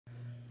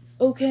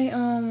Okay,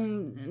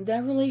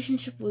 that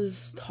relationship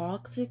was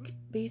toxic,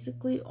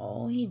 basically.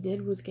 All he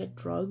did was get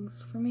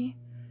drugs for me.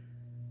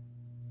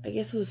 I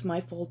guess it was my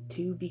fault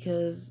too,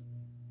 because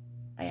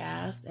I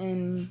asked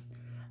and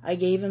I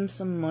gave him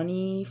some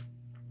money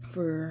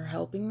for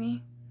helping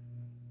me.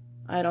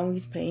 I'd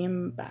always pay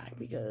him back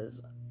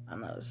because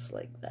I'm not just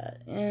like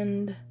that.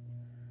 And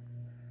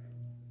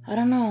I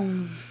don't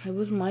know, it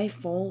was my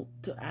fault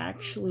to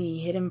actually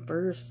hit him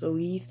first, so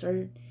he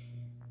started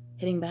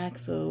hitting back.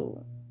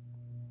 So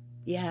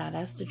yeah,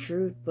 that's the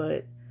truth.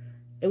 But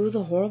it was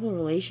a horrible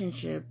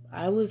relationship.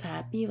 I was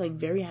happy, like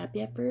very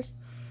happy at first.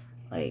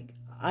 Like,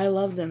 I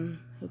loved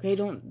him. Okay,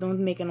 don't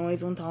make a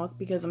noise, don't talk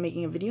because I'm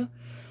making a video.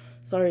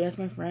 Sorry, that's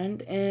my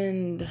friend.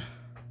 And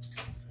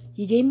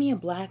he gave me a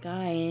black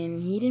eye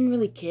and he didn't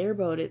really care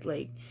about it.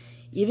 Like,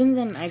 even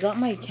then I got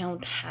my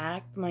account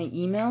hacked, my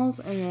emails,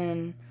 and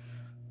then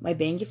my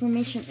bank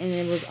information, and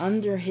it was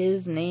under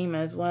his name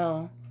as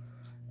well.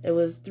 It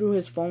was through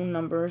his phone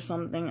number or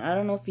something. I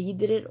don't know if he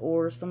did it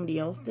or somebody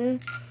else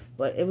did,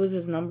 but it was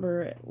his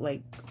number,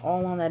 like,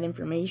 all on that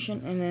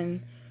information. And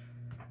then,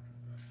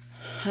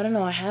 I don't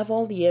know, I have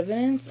all the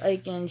evidence I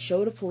can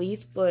show the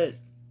police, but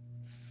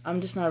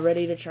I'm just not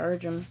ready to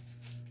charge him.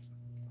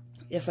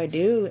 If I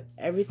do,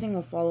 everything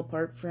will fall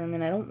apart for him,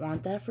 and I don't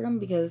want that for him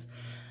because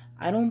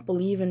I don't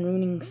believe in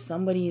ruining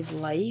somebody's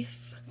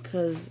life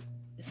because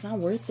it's not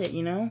worth it,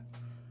 you know?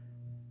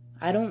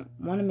 I don't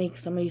want to make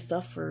somebody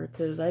suffer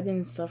because I've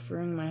been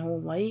suffering my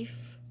whole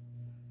life.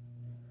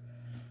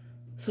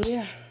 So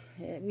yeah,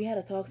 we had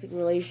a toxic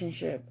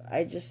relationship.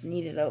 I just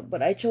needed out,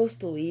 but I chose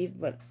to leave,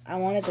 but I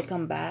wanted to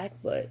come back,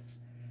 but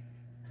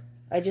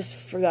I just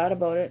forgot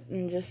about it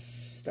and just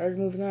started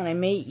moving on. I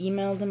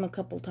emailed him a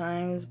couple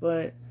times,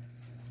 but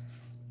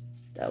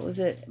that was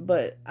it.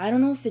 But I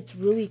don't know if it's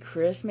really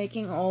Chris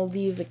making all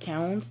these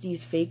accounts,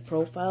 these fake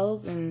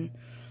profiles, and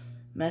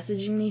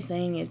messaging me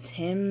saying it's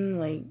him,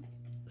 like,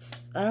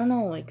 I don't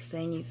know, like,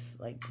 saying he's,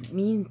 like,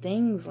 mean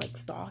things, like,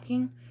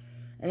 stalking.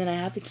 And then I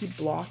have to keep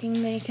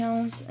blocking the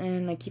accounts,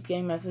 and I keep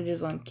getting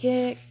messages on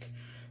Kik,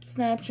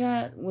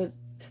 Snapchat, with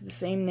the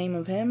same name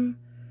of him.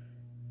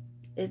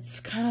 It's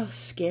kind of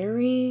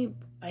scary.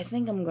 I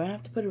think I'm going to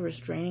have to put a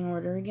restraining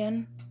order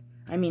again.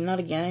 I mean, not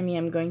again, I mean,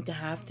 I'm going to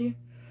have to.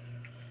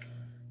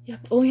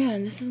 Yep. Oh yeah,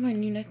 and this is my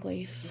new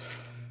necklace.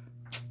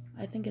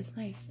 I think it's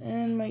nice.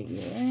 And my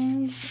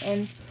earrings.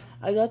 And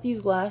I got these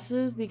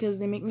glasses because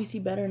they make me see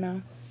better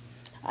now.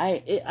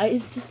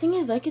 It's the thing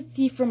is, I could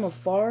see from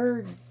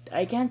afar.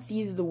 I can't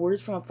see the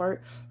words from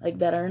afar, like,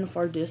 that are in a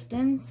far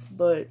distance,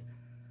 but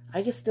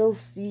I can still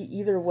see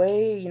either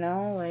way, you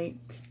know, like,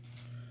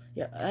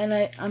 yeah.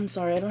 And I'm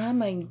sorry, I don't have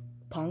my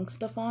punk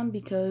stuff on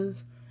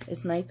because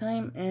it's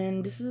nighttime,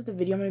 and this is the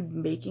video I'm going to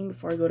be making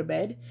before I go to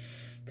bed,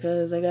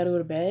 because I gotta go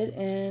to bed.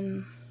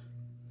 And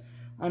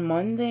on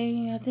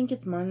Monday, I think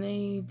it's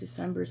Monday,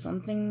 December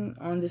something,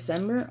 on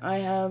December, I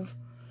have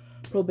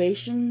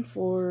probation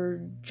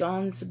for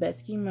John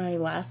Sabetsky, my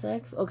last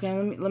ex. Okay,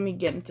 let me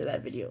get into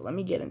that video. Let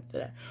me get into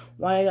that.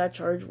 Why I got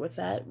charged with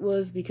that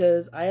was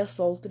because I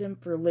assaulted him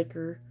for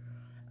liquor.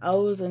 I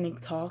was a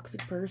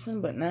toxic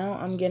person, but now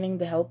I'm getting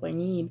the help I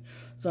need.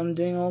 So I'm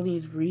doing all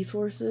these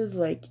resources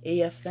like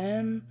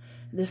AFM.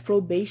 This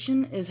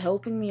probation is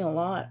helping me a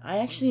lot. I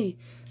actually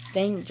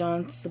thank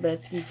John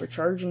Sabetsky for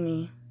charging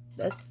me.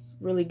 That's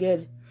really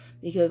good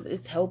because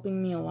it's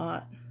helping me a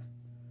lot.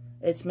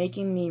 It's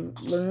making me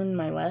learn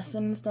my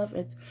lesson and stuff.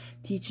 It's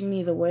teaching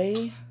me the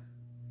way.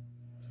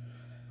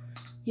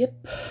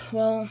 Yep.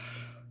 Well,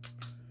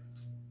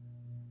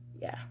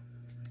 yeah.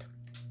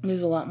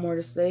 There's a lot more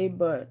to say,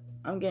 but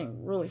I'm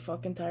getting really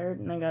fucking tired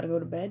and I gotta go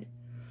to bed.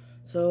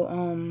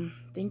 So,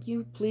 thank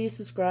you. Please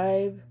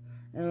subscribe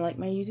and like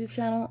my YouTube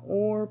channel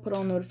or put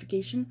on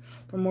notification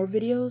for more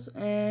videos.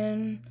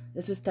 And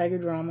this is Tiger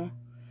Drama,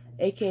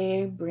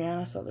 aka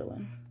Brianna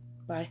Sutherland.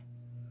 Bye.